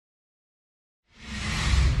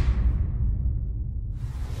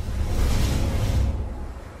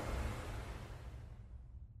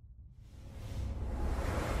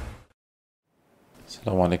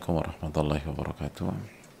Assalamualaikum warahmatullahi wabarakatuh.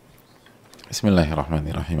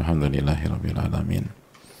 Bismillahirrahmanirrahim. Alhamdulillahirabbil alamin.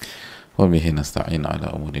 Wa bihi nasta'in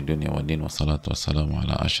ala umuri dunya waddin, wassalatu wassalamu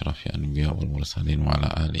ala asyrafil anbiya wal mursalin wa ala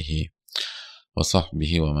alihi wa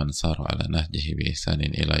sahbihi wa man sara ala nahjihi bi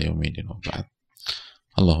ihsanin ila yaumil wa ba'd.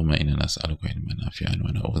 Allahumma inna nas'aluka ilman nafi'an wa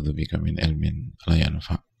na'udzubika min ilmin la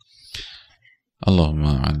yanfa'.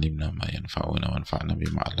 Allahumma 'allimna ma yanfa'una wanfa'na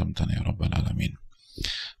bima 'allamtana ya rabbal alamin.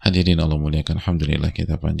 Hadirin Allah muliakan, alhamdulillah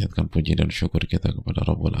kita panjatkan puji dan syukur kita kepada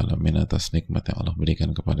Rabbul Alamin atas nikmat yang Allah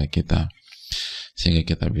berikan kepada kita sehingga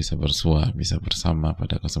kita bisa bersua, bisa bersama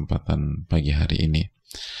pada kesempatan pagi hari ini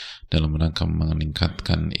dalam rangka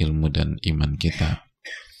meningkatkan ilmu dan iman kita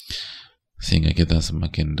sehingga kita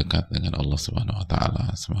semakin dekat dengan Allah Subhanahu wa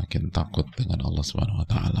taala, semakin takut dengan Allah Subhanahu wa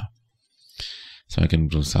taala, semakin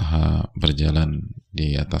berusaha berjalan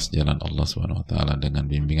di atas jalan Allah Subhanahu wa taala dengan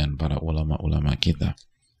bimbingan para ulama-ulama kita.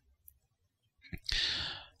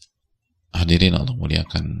 Hadirin Allah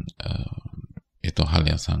muliakan, itu hal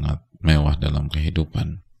yang sangat mewah dalam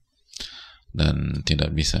kehidupan dan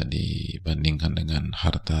tidak bisa dibandingkan dengan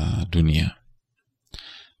harta dunia,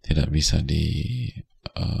 tidak bisa dihargai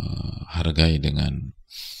dengan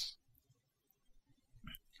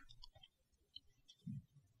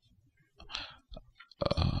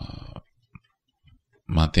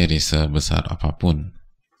materi sebesar apapun.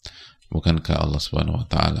 Bukankah Allah Subhanahu wa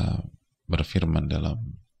taala berfirman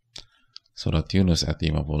dalam surat Yunus ayat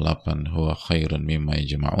 58, huwa khairun mimma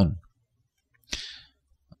yajma'un.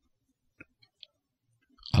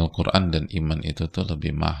 Al-Quran dan iman itu tuh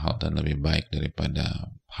lebih mahal dan lebih baik daripada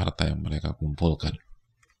harta yang mereka kumpulkan.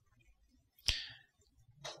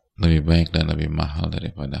 Lebih baik dan lebih mahal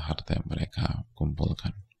daripada harta yang mereka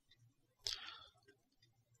kumpulkan.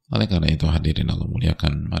 Oleh karena itu hadirin Allah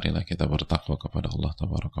muliakan, marilah kita bertakwa kepada Allah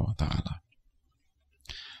Tabaraka wa Ta'ala.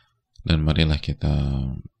 Dan marilah kita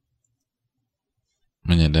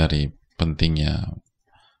menyadari pentingnya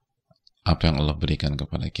apa yang Allah berikan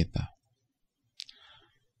kepada kita.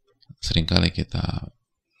 Seringkali kita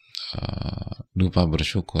lupa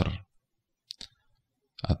bersyukur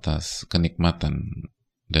atas kenikmatan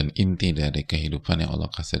dan inti dari kehidupan yang Allah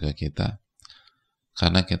kasih ke kita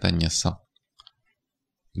karena kita nyesek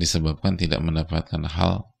disebabkan tidak mendapatkan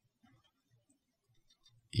hal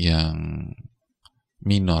yang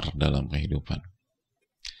minor dalam kehidupan,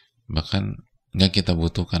 bahkan nggak kita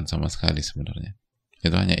butuhkan sama sekali sebenarnya.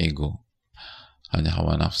 Itu hanya ego, hanya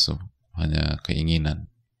hawa nafsu, hanya keinginan.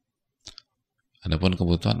 Adapun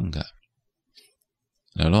kebutuhan enggak.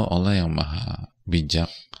 Lalu Allah yang maha bijak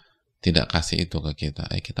tidak kasih itu ke kita,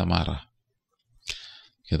 kita marah,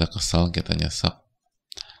 kita kesal, kita nyesek.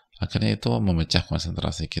 Akhirnya itu memecah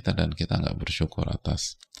konsentrasi kita dan kita nggak bersyukur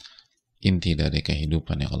atas inti dari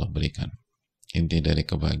kehidupan yang Allah berikan, inti dari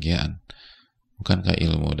kebahagiaan. Bukankah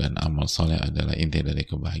ilmu dan amal soleh adalah inti dari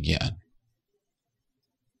kebahagiaan?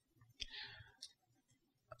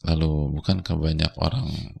 Lalu bukankah banyak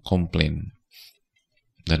orang komplain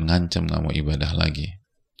dan ngancam nggak mau ibadah lagi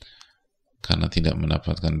karena tidak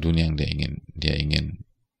mendapatkan dunia yang dia ingin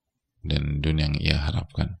dan dunia yang ia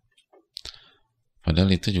harapkan?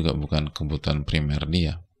 Padahal itu juga bukan kebutuhan primer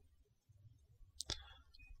dia.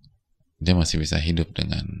 Dia masih bisa hidup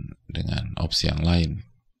dengan opsi yang lain.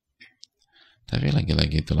 Tapi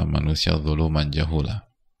lagi-lagi itulah manusia zuluman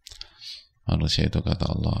jahula. Manusia itu kata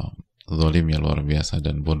Allah, zalimnya luar biasa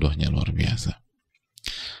dan bodohnya luar biasa.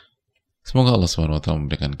 Semoga Allah SWT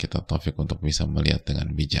memberikan kita taufik untuk bisa melihat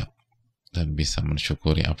dengan bijak dan bisa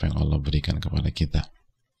mensyukuri apa yang Allah berikan kepada kita.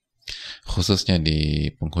 Khususnya di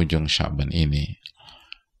penghujung Sya'ban ini,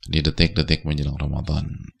 di detik-detik menjelang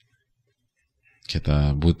Ramadan,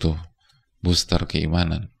 kita butuh booster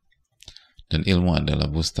keimanan, dan ilmu adalah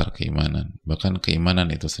booster keimanan, bahkan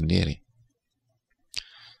keimanan itu sendiri.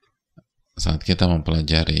 Saat kita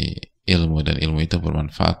mempelajari ilmu dan ilmu itu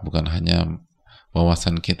bermanfaat, bukan hanya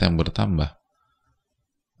wawasan kita yang bertambah,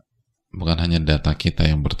 bukan hanya data kita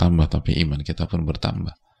yang bertambah, tapi iman kita pun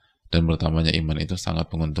bertambah. Dan bertambahnya iman itu sangat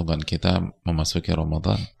menguntungkan kita memasuki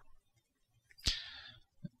Ramadan,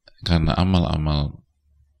 karena amal-amal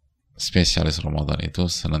spesialis Ramadan itu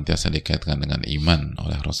senantiasa dikaitkan dengan iman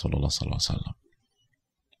oleh Rasulullah SAW.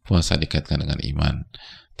 Puasa dikaitkan dengan iman,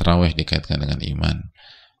 tarawih dikaitkan dengan iman,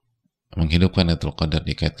 menghidupkan Lailatul Qadar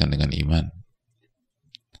dikaitkan dengan iman.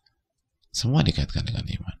 Semua dikaitkan dengan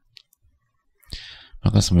iman.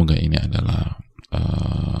 Maka semoga ini adalah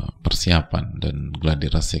persiapan dan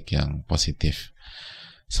gladi resik yang positif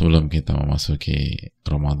sebelum kita memasuki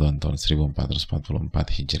Ramadan tahun 1444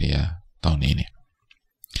 Hijriah tahun ini.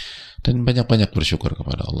 Dan banyak-banyak bersyukur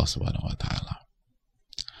kepada Allah Subhanahu wa taala.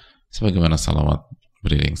 Sebagaimana salawat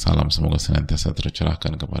beriring salam semoga senantiasa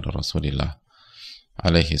tercurahkan kepada Rasulullah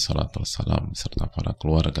alaihi salatu wassalam serta para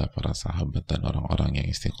keluarga, para sahabat dan orang-orang yang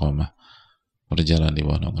istiqomah berjalan di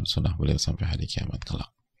bawah naungan sunnah beliau sampai hari kiamat kelak.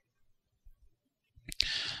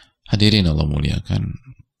 Hadirin Allah muliakan,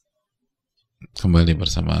 kembali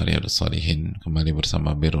bersama Riyaadhushshaalihiin, kembali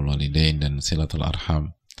bersama birrul walidain dan silatul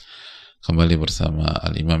arham, kembali bersama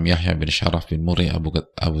Al-Imam Yahya bin Sharaf bin Muri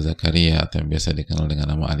Abu Zakaria atau yang biasa dikenal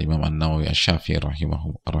dengan nama Al-Imam An-Nawawi Asy-Syafi'i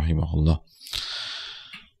rahimahullah.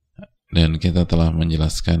 Dan kita telah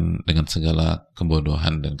menjelaskan dengan segala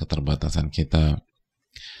kebodohan dan keterbatasan kita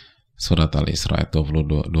surat Al-Isra ayat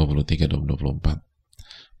 23-24.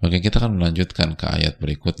 Maka kita akan melanjutkan ke ayat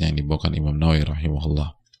berikutnya yang dibawakan Imam Nawawi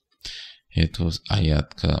rahimahullah, yaitu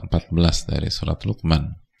ayat ke-14 dari surat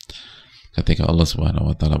Luqman, ketika Allah Subhanahu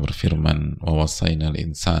wa taala berfirman, wa wasainal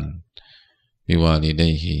insan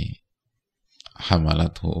biwalidayhi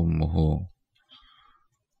hamalathu ummuhu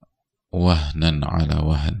wahnan ala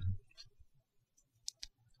wahn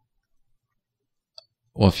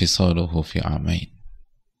wa fisaluhu fi amain.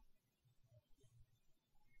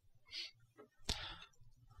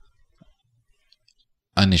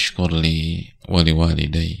 Anishkurli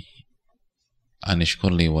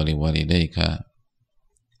waliwalidayka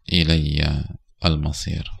ilayya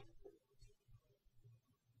al-masir.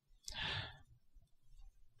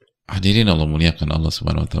 Hadirin Allah muliakan, Allah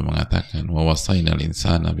Subhanahu wa taala mengatakan wa wasainal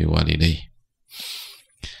insana biwalidayhi,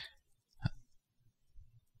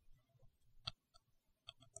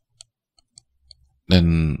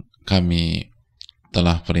 dan kami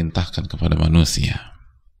telah perintahkan kepada manusia,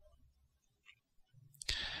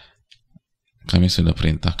 kami sudah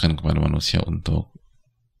perintahkan kepada manusia untuk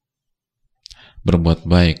berbuat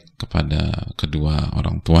baik kepada kedua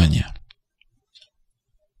orang tuanya,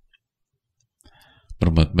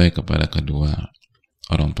 berbuat baik kepada kedua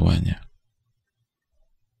orang tuanya.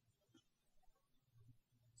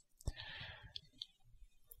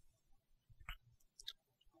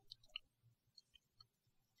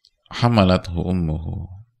 Hamalathu ummuhu,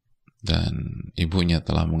 dan ibunya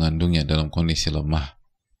telah mengandungnya dalam kondisi lemah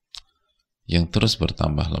yang terus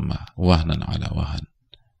bertambah lemah, wahnan ala wahn,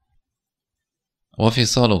 wa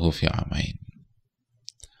fisaluhu fi amain,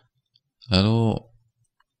 lalu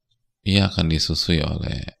ia akan disusui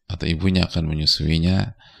oleh, atau ibunya akan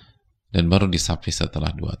menyusuinya dan baru disapi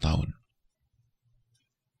setelah 2 tahun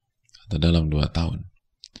atau dalam 2 tahun.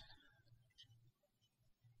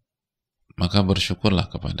 Maka bersyukurlah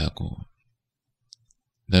kepada-Ku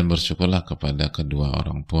dan bersyukurlah kepada kedua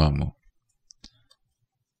orang tuamu,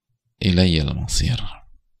 ilayyal masir,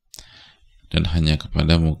 dan hanya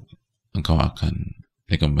kepadamu engkau akan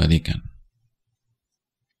dikembalikan.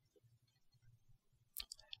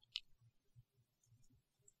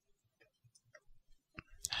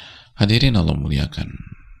 Hadirin Allah muliakan,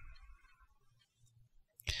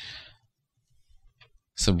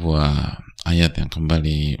 sebuah ayat yang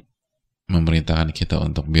kembali memerintahkan kita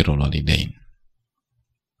untuk birrul walidain.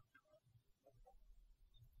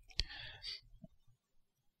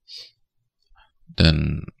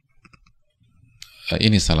 Dan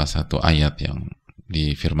ini salah satu ayat yang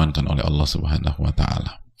difirmankan oleh Allah Subhanahu wa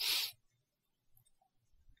taala.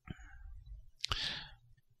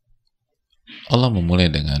 Allah memulai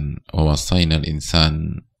dengan wa wasainal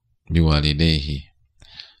insan biwalidayhi,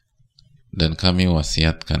 dan kami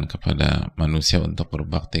wasiatkan kepada manusia untuk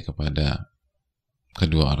berbakti kepada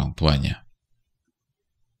kedua orang tuanya.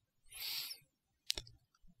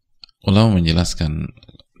 Ulama menjelaskan,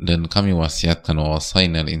 dan kami wasiatkan wa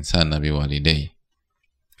wasainal insana biwalidayhi.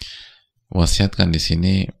 Wasiatkan di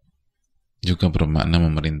sini juga bermakna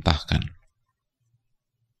memerintahkan,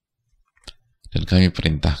 dan kami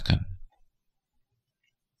perintahkan.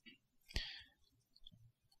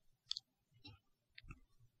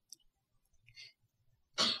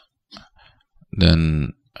 Dan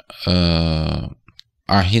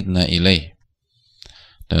ahidna ilaih,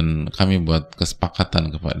 dan kami buat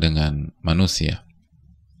kesepakatan dengan manusia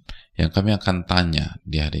yang kami akan tanya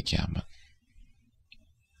di hari kiamat.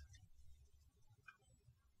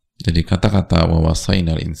 Jadi kata-kata wa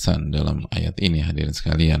wasainal insan dalam ayat ini, hadirin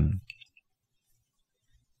sekalian,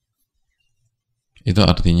 itu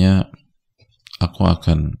artinya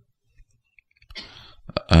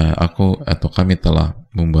kami telah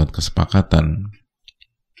membuat kesepakatan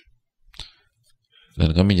dan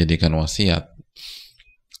kami jadikan wasiat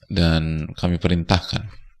dan kami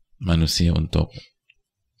perintahkan manusia untuk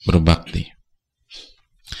berbakti,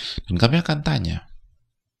 dan kami akan tanya,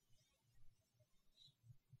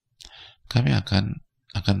 kami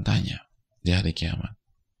akan tanya di hari kiamat.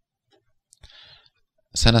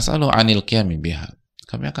 Sanas'alu 'anil qiyami biha,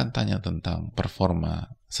 kami akan tanya tentang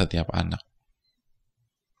performa setiap anak.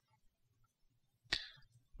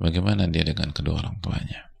 Bagaimana dia dengan kedua orang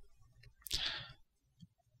tuanya?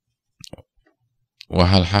 Wa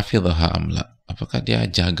hal hafidhaha amla, apakah dia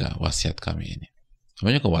jaga wasiat kami ini?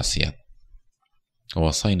 Namanya wasiat.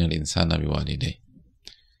 Wasainal insana biwalidayhi.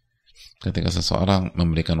 Ketika seseorang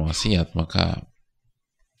memberikan wasiat, maka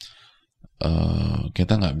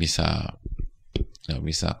kita nggak bisa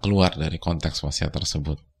keluar dari konteks wasiat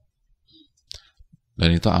tersebut, dan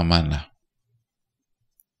itu amanah.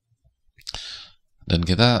 Dan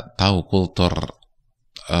kita tahu kultur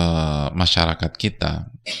masyarakat kita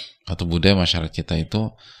atau budaya masyarakat kita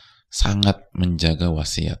itu sangat menjaga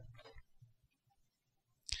wasiat,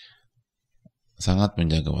 sangat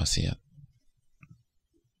menjaga wasiat.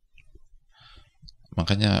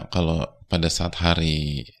 Makanya kalau pada saat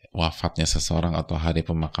hari wafatnya seseorang atau hari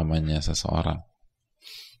pemakamannya seseorang,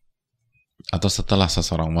 atau setelah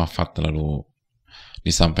seseorang wafat lalu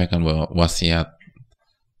disampaikan bahwa wasiat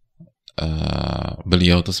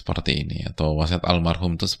beliau tuh seperti ini, atau wasiat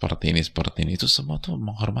almarhum tuh seperti ini, itu semua tuh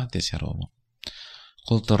menghormati secara umum.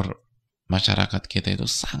 Kultur masyarakat kita itu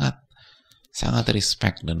sangat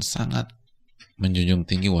respect dan sangat menjunjung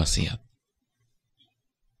tinggi wasiat.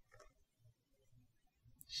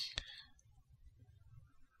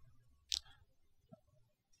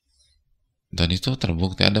 Dan itu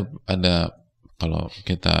terbukti ada kalau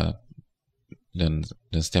kita dan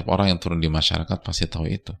setiap orang yang turun di masyarakat pasti tahu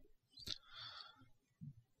itu.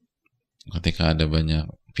 Ketika ada banyak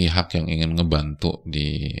pihak yang ingin ngebantu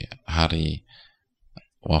di hari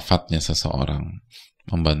wafatnya seseorang,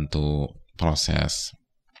 membantu proses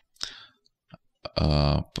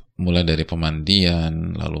mulai dari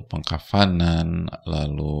pemandian, lalu pengkafanan,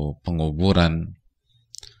 lalu penguburan.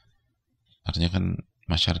 Artinya kan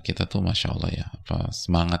masyarakat kita tuh masya Allah ya,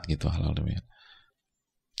 semangat gitu hal-hal demikian.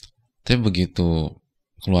 Tapi begitu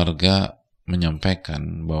keluarga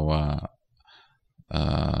menyampaikan bahwa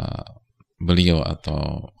beliau,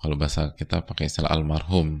 atau kalau bahasa kita pakai istilah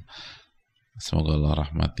almarhum, semoga Allah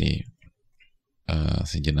rahmati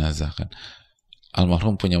si jenazah, kan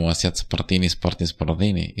almarhum punya wasiat seperti ini, seperti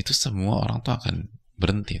ini, itu semua orang tuh akan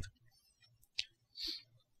berhenti.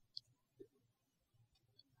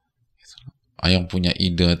 Yang punya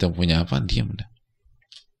ide atau punya apa, diam dah.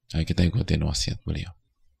 Ayo kita ikutin wasiat beliau.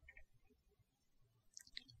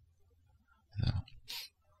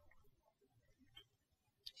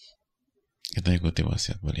 Kita ikuti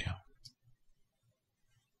wasiat beliau.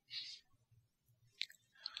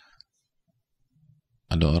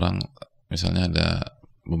 Ada orang, misalnya ada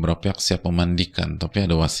beberapa pihak siap memandikan, tapi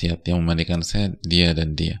ada wasiat yang memandikan saya dia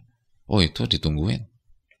dan dia. Oh, itu ditungguin,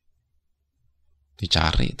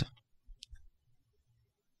 dicari itu.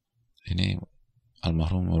 Ini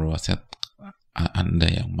almarhum berwasiat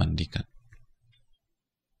Anda yang mandikan,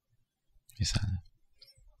 misalnya.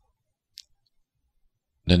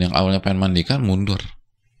 Dan yang awalnya pengen mandikan mundur.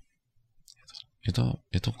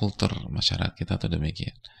 Itu kultur masyarakat kita tuh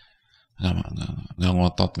demikian. Nggak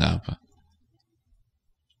ngotot, nggak apa.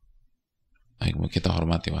 Ayo kita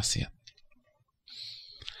hormati wasiat.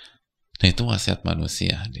 Nah, itu wasiat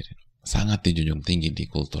manusia, hadirin. Sangat dijunjung tinggi di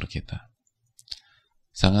kultur kita.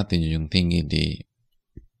 Sangat dijunjung tinggi di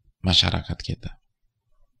masyarakat kita.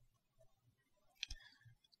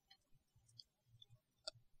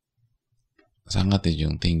 Sangat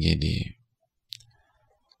dijunjung tinggi di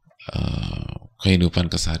kehidupan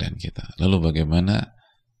keseharian kita. Lalu bagaimana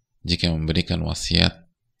jika memberikan wasiat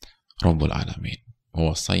Rabbul Alamin,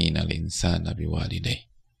 wasaina al-insana biwalidayhi,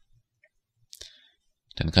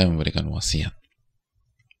 dan kami memberikan wasiat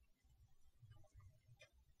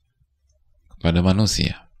kepada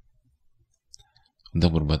manusia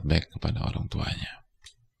untuk berbuat baik kepada orang tuanya.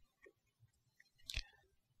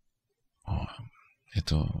 Oh,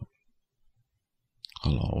 itu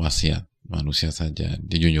kalau wasiat manusia saja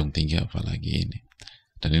dijunjung tinggi, apalagi ini.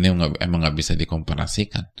 Dan ini emang nggak bisa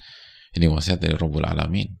dikomparasikan. Ini wasiat dari Rabbul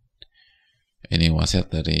Alamin. Ini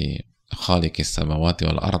wasiat dari Khaliqis samawati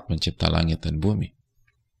wal ard, pencipta langit dan bumi.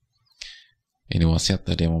 Ini wasiat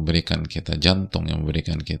dari yang memberikan kita jantung, yang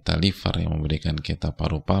memberikan kita liver, yang memberikan kita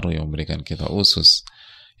paru-paru, yang memberikan kita usus,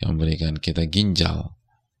 yang memberikan kita ginjal,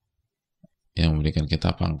 yang memberikan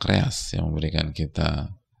kita pankreas, yang memberikan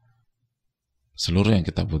kita seluruh yang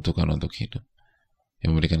kita butuhkan untuk hidup,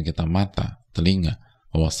 yang memberikan kita mata, telinga.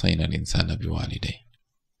 Wasaina al-insana biwalidayhi.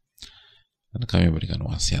 Dan kami berikan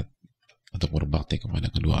wasiat untuk berbakti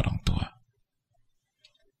kepada kedua orang tua.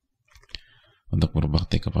 Untuk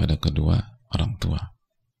berbakti kepada kedua orang tua.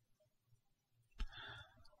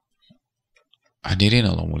 Hadirin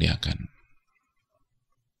Allah muliakan.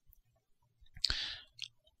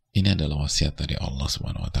 Ini adalah wasiat dari Allah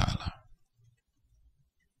Subhanahu wa Ta'ala.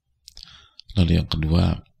 Lalu yang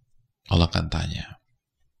kedua, Allah akan tanya.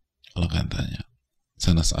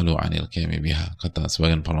 Sanas'alu 'anil qiyami biha. Kata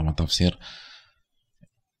sebagian para ulama tafsir,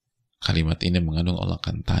 kalimat ini mengandung Allah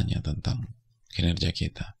akan tanya tentang kinerja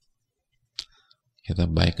kita. Kita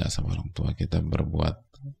baik gak sama orang tua? Kita berbuat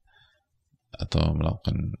atau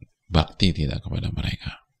melakukan bakti tidak kepada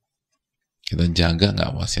mereka? Kita jaga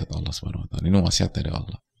gak wasiat Allah Subhanahu wa Ta'ala? Ini wasiat dari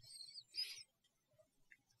Allah.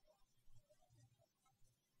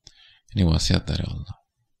 Ini wasiat dari Allah.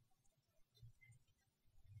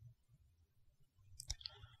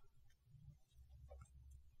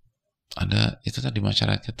 Ada itu tadi,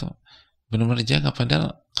 masyarakat tuh benar-benar jaga,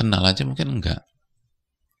 padahal kenal aja mungkin enggak,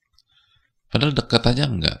 padahal dekat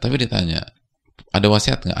aja enggak, tapi ditanya ada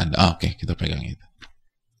wasiat nggak? Ada. Oke, kita pegang itu,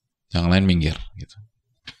 yang lain minggir gitu.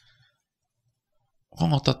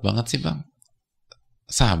 Kok ngotot banget sih bang?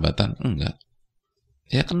 Sahabatan? Enggak,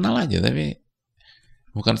 ya kenal aja tapi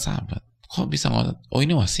bukan sahabat. Kok bisa ngotot? Oh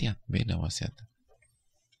ini wasiat, beda wasiat.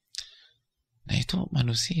 Nah itu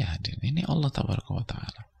manusia, ini Allah Tabaraka wa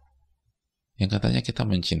Ta'ala yang katanya kita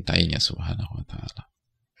mencintainya Subhanahu wa Ta'ala,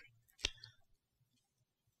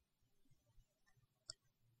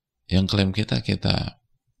 yang klaim kita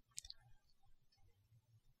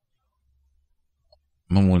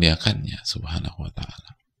memuliakannya Subhanahu wa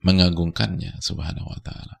Ta'ala, mengagungkannya Subhanahu wa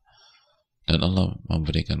Ta'ala. Dan Allah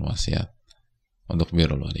memberikan wasiat untuk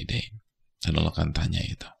birrul walidain, dan Allah akan tanya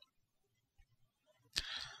itu.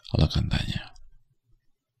 Allah akan tanya.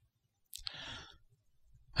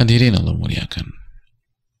 Hadirin Allah muliakan.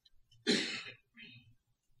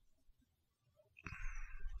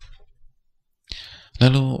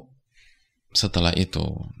 Lalu setelah itu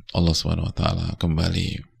Allah Subhanahu wa Ta'ala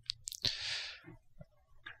kembali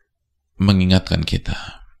mengingatkan kita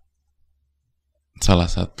salah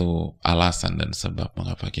satu alasan dan sebab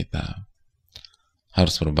mengapa kita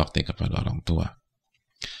harus berbakti kepada orang tua.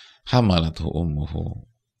 Hamalathu ummuhu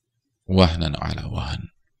wahnan ala wahn.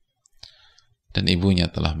 Dan ibunya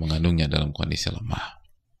telah mengandungnya dalam kondisi lemah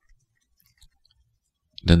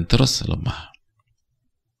dan terus lemah.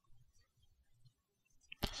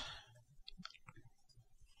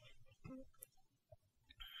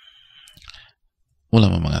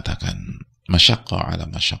 Ulama mengatakan masyaqqa ala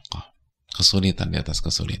masyaqqa, kesulitan di atas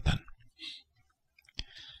kesulitan.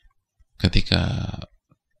 Ketika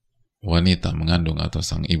wanita mengandung atau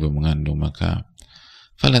sang ibu mengandung, maka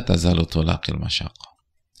fala tazalu tulaqil masyaqqa,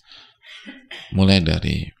 mulai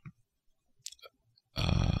dari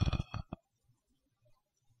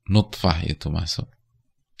nutfah itu masuk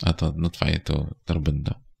atau nutfah itu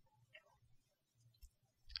terbentuk,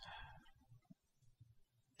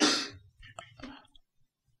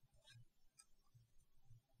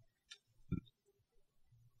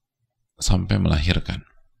 sampai melahirkan.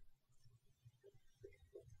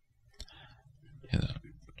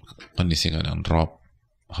 Kondisi kadang drop,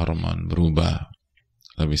 hormon berubah,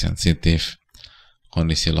 lebih sensitif,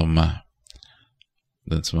 kondisi lemah,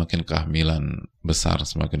 dan semakin kehamilan besar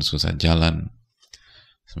semakin susah jalan,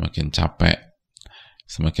 semakin capek,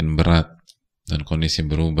 semakin berat, dan kondisi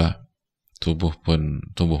berubah, tubuh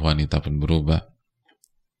wanita pun berubah,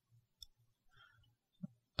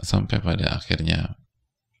 sampai pada akhirnya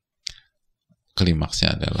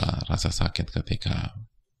klimaksnya adalah rasa sakit ketika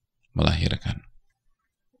melahirkan.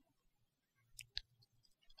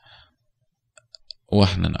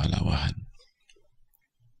 Wahnan ala wahn.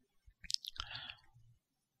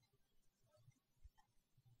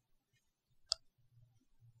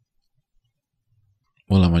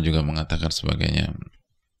 Ulama juga mengatakan sebagainya,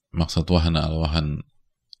 maksud wahana ala wahn,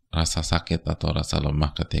 rasa sakit atau rasa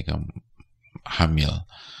lemah ketika hamil,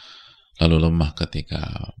 lalu lemah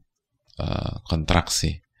ketika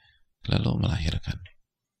kontraksi, lalu melahirkan.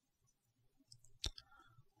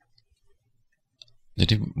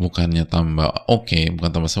 Jadi bukannya tambah bukan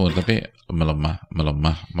tambah subur, tapi melemah,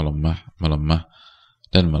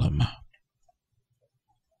 dan melemah.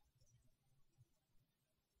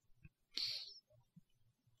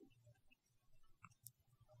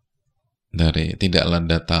 Dari tidaklah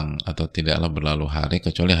datang atau tidaklah berlalu hari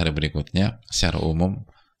kecuali hari berikutnya, secara umum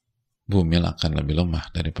bumi akan lebih lemah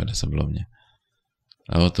daripada sebelumnya.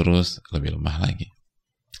 Lalu terus lebih lemah lagi.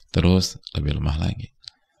 Terus lebih lemah lagi.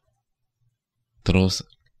 Terus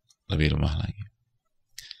lebih lemah lagi.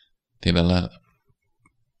 Tidaklah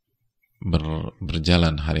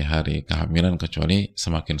berjalan hari-hari kehamilan kecuali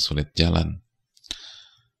semakin sulit jalan,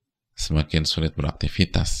 semakin sulit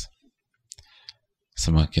beraktivitas,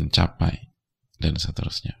 semakin capai, dan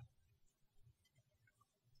seterusnya.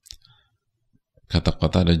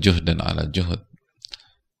 Kata-kata ada juhd dan ala juhud.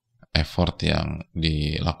 effort yang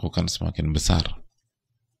dilakukan semakin besar.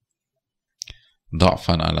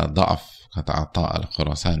 Dha'fan ala dha'af, kata Atta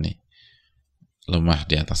al-Khurasani, lemah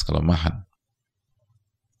di atas kelemahan.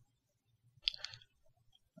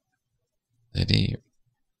 Jadi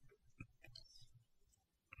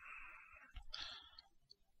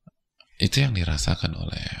itu yang dirasakan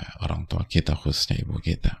oleh orang tua kita, khususnya ibu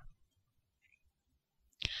kita.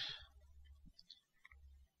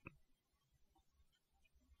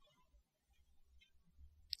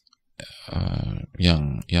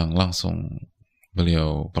 Yang langsung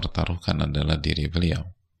beliau pertaruhkan adalah diri beliau.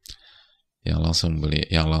 Yang langsung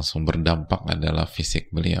berdampak adalah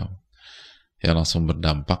fisik beliau. Yang langsung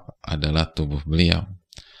berdampak adalah tubuh beliau.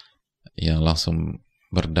 Yang langsung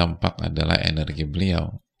berdampak adalah energi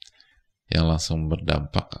beliau. Yang langsung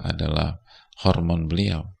berdampak adalah hormon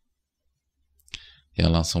beliau.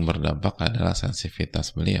 Yang langsung berdampak adalah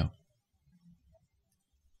sensitivitas beliau.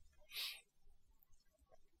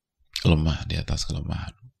 Lemah di atas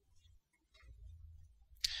kelemahan.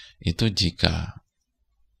 Itu jika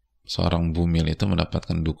seorang bumil itu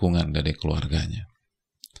mendapatkan dukungan dari keluarganya,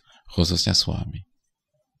 khususnya suami.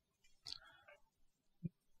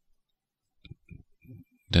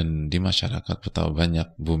 Dan di masyarakat betapa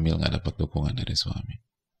banyak bumil nggak dapat dukungan dari suami.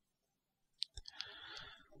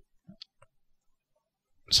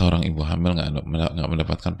 Seorang ibu hamil nggak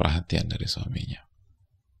mendapatkan perhatian dari suaminya.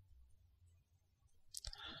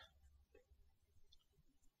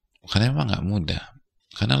 Karena emang nggak mudah.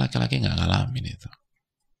 Karena laki-laki nggak ngalamin itu.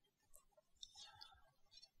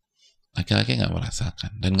 Laki-laki nggak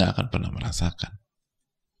merasakan dan nggak akan pernah merasakan.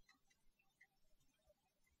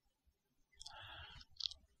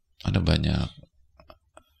 Ada banyak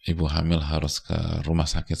ibu hamil harus ke rumah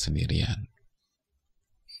sakit sendirian.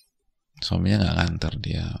 Suaminya nggak nganter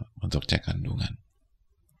dia untuk cek kandungan.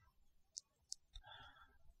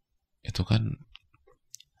 Itu kan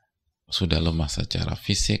sudah lemah secara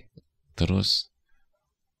fisik, terus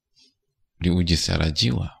diuji secara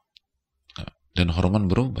jiwa, dan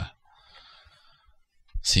hormon berubah,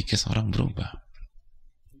 psikis orang berubah,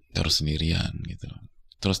 terus sendirian gitu.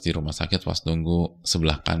 Terus di rumah sakit pas nunggu,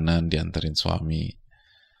 sebelah kanan dianterin suami,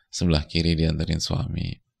 sebelah kiri dianterin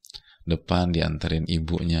suami, depan dianterin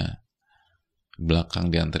ibunya,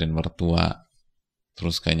 belakang dianterin mertua,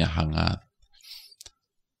 terus kayaknya hangat.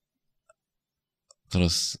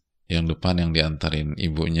 Terus yang depan yang dianterin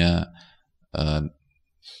ibunya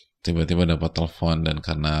tiba-tiba dapat telepon, dan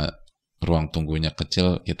karena ruang tunggunya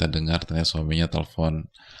kecil, kita dengar ternyata suaminya telepon.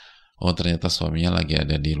 Oh, ternyata suaminya lagi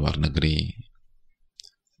ada di luar negeri,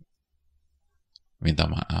 minta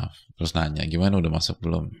maaf. Terus nanya, gimana, udah masuk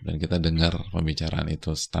belum? Dan kita dengar pembicaraan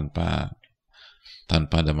itu tanpa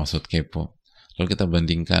ada maksud kepo. Lalu kita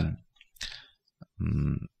bandingkan,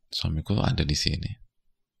 suamiku ada di sini,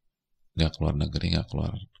 nggak keluar negeri, nggak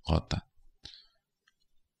keluar kota,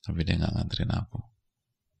 tapi dia nggak nganterin aku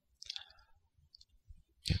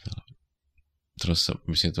gitu. Terus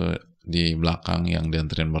habis itu di belakang yang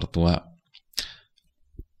dianterin mertua,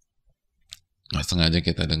 nggak sengaja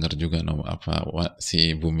kita dengar juga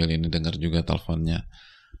si bumil ini dengar juga teleponnya.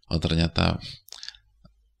 Oh, ternyata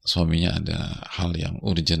suaminya ada hal yang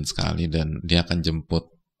urgent sekali dan dia akan jemput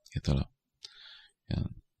gitu loh. Ya,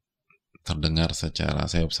 terdengar secara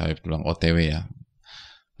sayup-sayup bilang OTW ya.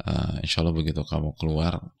 Insya Allah begitu kamu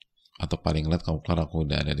keluar, atau paling lat kamu keluar, aku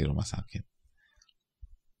udah ada di rumah sakit.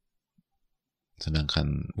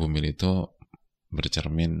 Sedangkan bumil itu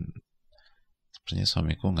bercermin, sebenarnya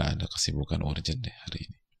suamiku nggak ada kesibukan urgent deh hari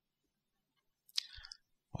ini.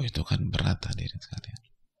 Oh, itu kan berat hadirin sekalian.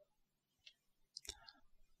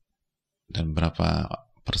 Dan berapa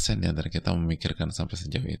persen ya dari kita memikirkan sampai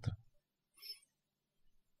sejauh itu?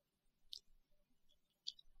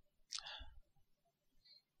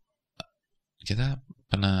 Kita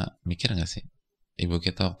pernah mikir nggak sih ibu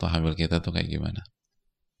kita waktu hamil kita tuh kayak gimana?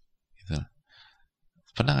 Gitu.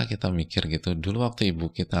 Pernah nggak kita mikir gitu, dulu waktu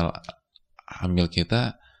ibu kita hamil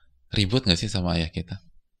kita ribut nggak sih sama ayah kita?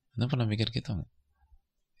 Anda pernah mikir gitu nggak?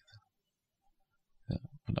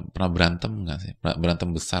 Pernah berantem nggak sih?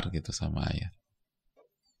 Berantem besar gitu sama ayah?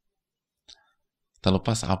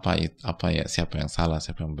 Terlepas apa ya, siapa yang salah,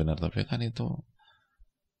 siapa yang benar, tapi kan itu,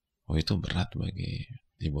 oh, itu berat bagi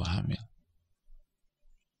ibu hamil.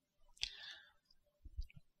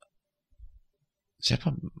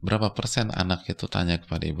 Berapa persen anak itu tanya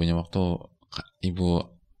kepada ibunya waktu ibu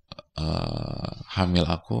hamil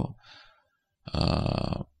aku,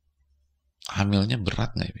 hamilnya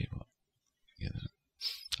berat nggak ibu? Gitu.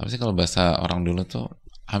 Apa sih kalau bahasa orang dulu tuh,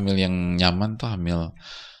 hamil yang nyaman tuh hamil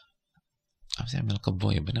apa sih, hamil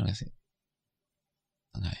kebo ya, benar nggak sih?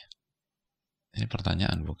 Enggak ya? Ini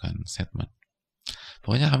pertanyaan bukan statement.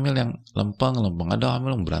 Pokoknya hamil yang lempeng, ada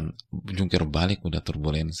hamil yang jungkir balik udah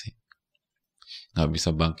turbulensi, nggak bisa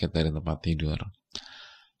bangkit dari tempat tidur,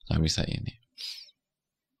 nggak bisa ini.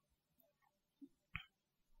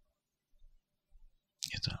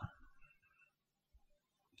 Gitu.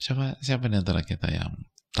 Siapa di antara kita yang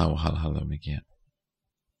tahu hal-hal demikian?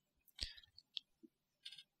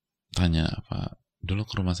 Tanya apa? Dulu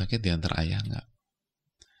ke rumah sakit diantar ayah nggak?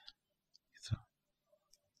 Gitu.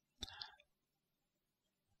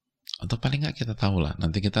 Atau paling nggak kita tahu lah,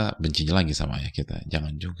 nanti kita benci lagi sama ayah kita,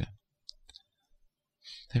 jangan juga.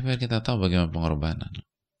 Tapi biar kita tahu bagaimana pengorbanan.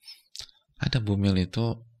 Ada bumil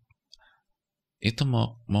itu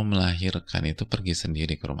mau melahirkan itu pergi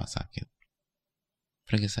sendiri ke rumah sakit,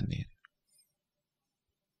 pergi sendiri.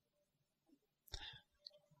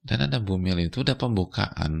 Dan ada bumil itu udah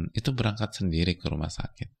pembukaan, itu berangkat sendiri ke rumah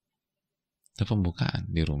sakit. Udah pembukaan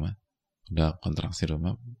di rumah, udah kontraksi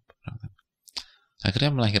rumah, berangkat.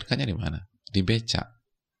 Akhirnya melahirkannya di mana? Di becak.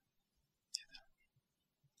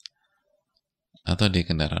 Atau di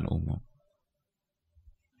kendaraan umum.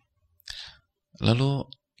 Lalu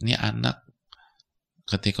ini anak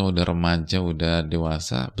ketika udah remaja, udah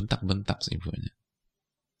dewasa, bentak-bentak si ibunya.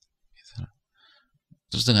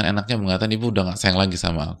 Terus dengan enaknya mengatakan, ibu udah gak sayang lagi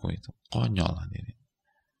sama aku. Itu konyol lah dia.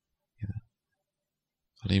 Gitu.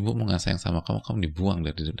 Kalau ibu mau gak sayang sama kamu, kamu dibuang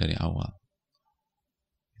dari awal.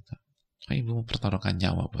 Gitu. Kalau ibu mau pertaruhkan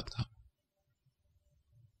nyawa buat kamu.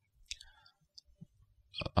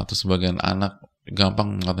 Atau sebagian anak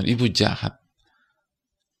gampang mengatakan, ibu jahat.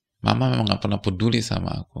 Mama memang gak pernah peduli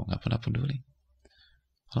sama aku. Gak pernah peduli.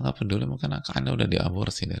 Kalau gak peduli, mungkin Anda udah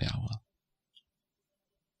diaborsi dari awal.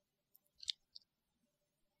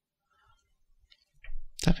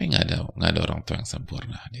 Tapi nggak ada orang tua yang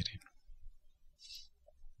sempurna, hadirin.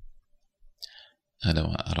 Nggak ada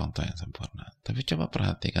orang tua yang sempurna. Tapi coba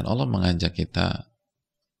perhatikan, Allah mengajak kita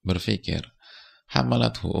berpikir,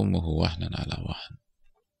 hamalathu ummuhu wahnan ala wahn.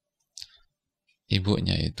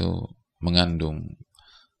 Ibunya itu mengandung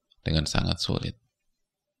dengan sangat sulit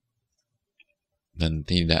dan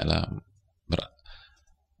tidaklah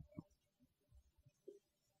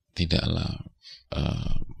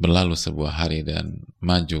berlalu sebuah hari dan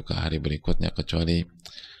maju ke hari berikutnya kecuali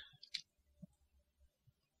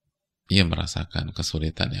ia merasakan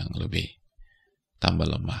kesulitan yang lebih, tambah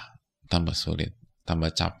lemah, tambah sulit, tambah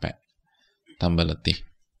capek, tambah letih,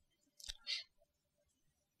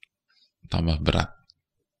 tambah berat,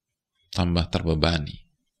 tambah terbebani,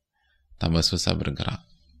 tambah susah bergerak,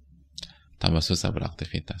 tambah susah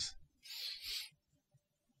beraktivitas.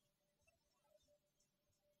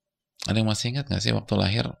 Ada yang masih ingat nggak sih waktu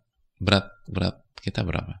lahir berat kita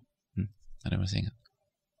berapa? Ada yang masih ingat?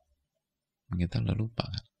 Kita udah lupa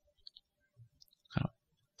kan?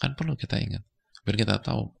 Kan perlu kita ingat biar kita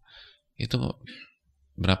tahu itu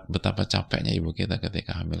betapa capeknya ibu kita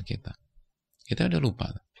ketika hamil kita. Kita udah lupa.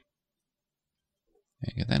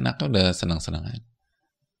 Ya, kita enaknya udah senang-senang aja.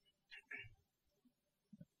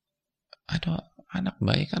 Ada anak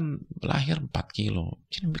bayi kan lahir 4 kilo.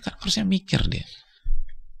 Jadi kan harusnya mikir dia.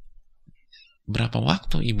 Berapa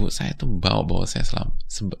waktu ibu saya tuh bawa saya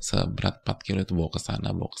seberat 4 kilo itu bawa ke sana,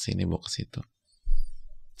 bawa ke sini, bawa ke situ.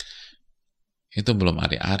 Itu belum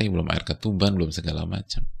ari-ari, belum air ketuban, belum segala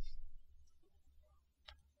macam.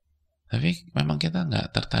 Tapi memang kita nggak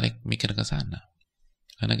tertarik mikir ke sana.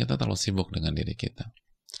 Karena kita terlalu sibuk dengan diri kita.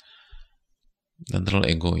 Dan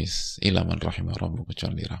terlalu egois. Illa man rahimah rabbu,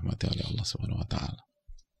 kecuali dirahmati oleh Allah Subhanahu wa ta'ala.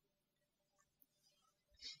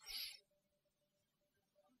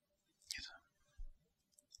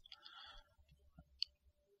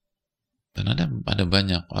 Dan ada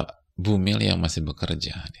banyak bumil yang masih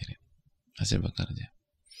bekerja, hadirin. Masih bekerja.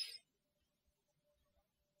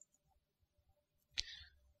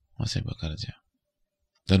 Masih bekerja.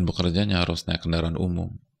 Dan bekerjanya harus naik kendaraan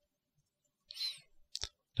umum.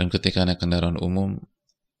 Dan ketika naik kendaraan umum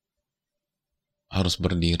harus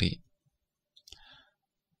berdiri.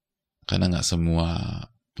 Karena nggak semua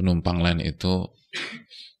penumpang lain itu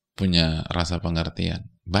punya rasa pengertian.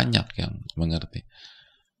 Banyak yang mengerti.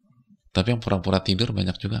 Tapi yang pura-pura tidur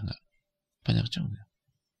banyak juga nggak? Banyak juga.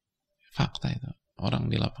 Fakta itu.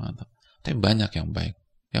 Orang di lapangan itu. Tapi banyak yang baik.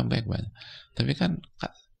 Yang baik banyak. Tapi kan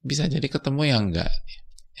bisa jadi ketemu yang nggak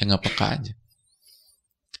peka aja.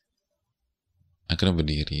 Akhirnya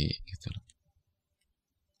berdiri gitu.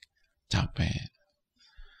 Capek.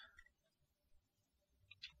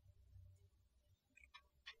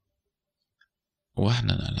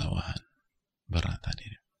 Wahnan ala wahn. Berat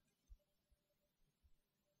tadi.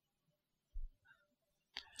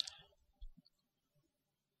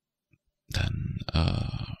 Dan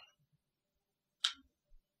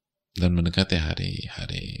Dan mendekati hari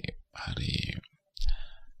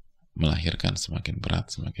melahirkan semakin berat,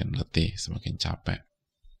 semakin letih, semakin capek.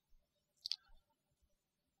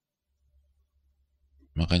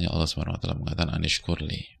 Makanya Allah Subhanahu wa taala mengatakan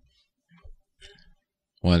anishkurli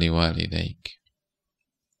wali walidaik,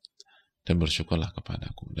 dan bersyukurlah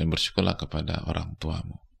kepadaku dan bersyukurlah kepada orang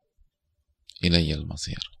tuamu. Ilayyal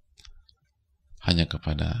masir, hanya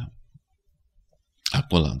kepada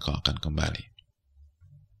aku lah engkau akan kembali.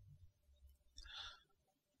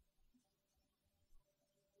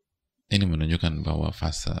 Ini menunjukkan bahwa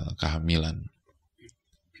fase kehamilan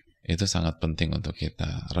itu sangat penting untuk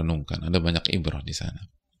kita renungkan. Ada banyak ibrah di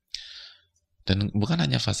sana. Dan bukan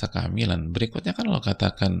hanya fase kehamilan, berikutnya kan Allah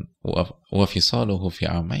katakan wa fisaluhu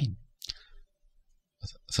fi amain.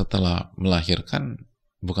 Setelah melahirkan,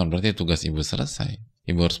 bukan berarti tugas ibu selesai.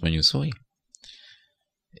 Ibu harus menyusui.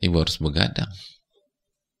 Ibu harus begadang.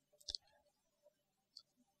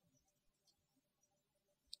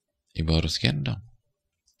 Ibu harus gendong.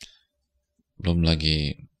 Belum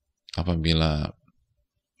lagi apabila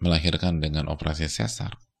melahirkan dengan operasi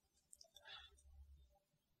sesar,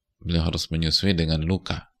 beliau harus menyusui dengan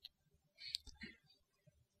luka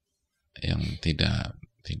yang tidak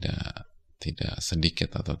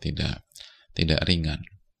sedikit atau tidak ringan.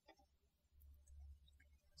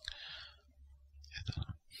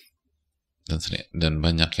 Dan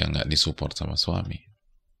banyak yang nggak disupport sama suami.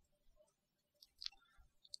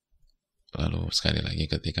 Lalu sekali lagi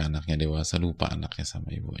ketika anaknya dewasa, lupa anaknya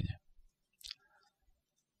sama ibunya.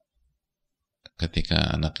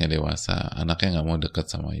 Ketika anaknya dewasa, anaknya nggak mau dekat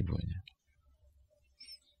sama ibunya.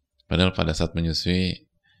 Padahal pada saat menyusui,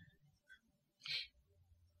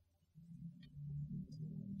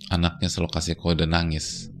 anaknya selalu kasih kode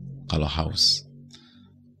nangis kalau haus.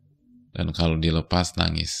 Dan kalau dilepas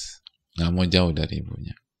nangis. Nggak mau jauh dari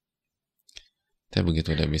ibunya. Tapi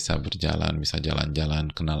begitu udah bisa berjalan, bisa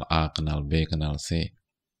jalan-jalan, kenal A, kenal B, kenal C.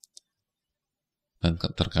 Dan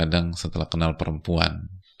terkadang setelah kenal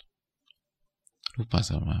perempuan, lupa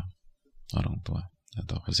sama orang tua,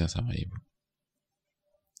 atau khususnya sama ibu.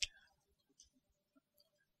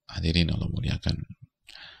 Hadirin Allah muliakan.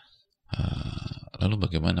 Lalu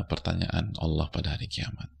bagaimana pertanyaan Allah pada hari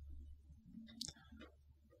kiamat?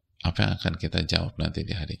 Apa yang akan kita jawab nanti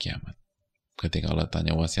di hari kiamat? Ketika Allah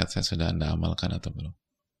tanya, wasiat saya sudah Anda amalkan atau belum?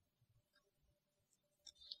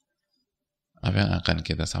 Apa yang akan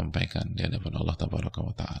kita sampaikan di hadapan Allah Tabaraka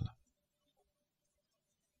wa Ta'ala?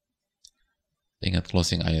 Ingat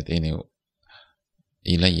closing ayat ini,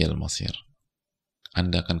 ilayyal masir,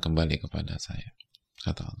 Anda akan kembali kepada saya,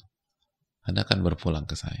 kata Allah. Anda akan berpulang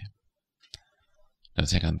ke saya, dan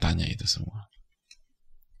saya akan tanya itu semua.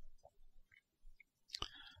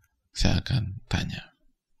 Saya akan tanya.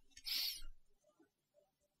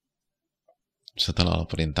 Setelah Allah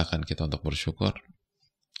perintahkan kita untuk bersyukur,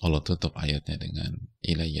 Allah tutup ayatnya dengan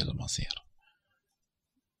ilayyal masir.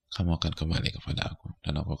 Kamu akan kembali kepada aku,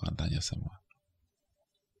 dan aku akan tanya semua.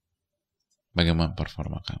 Bagaimana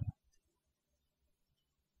performa kamu?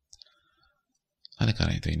 Oleh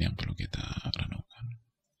karena itu, ini yang perlu kita renungkan.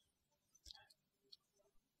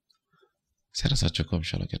 Saya rasa cukup,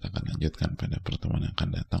 insya Allah kita akan lanjutkan pada pertemuan yang akan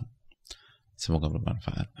datang. Semoga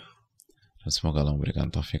bermanfaat. Dan semoga Allah memberikan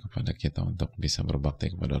taufik kepada kita untuk bisa berbakti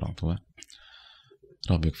kepada orang tua.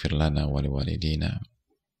 Rabbighfir lana wa liwalidina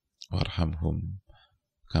warhamhum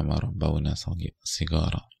kama rabbawna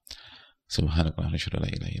sigara. Subhanakallahumma wa bihamdika la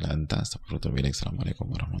ilaha illa anta astaghfiruka wa atubu ilaik. Assalamualaikum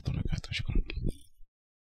warahmatullahi wabarakatuh. Syukran.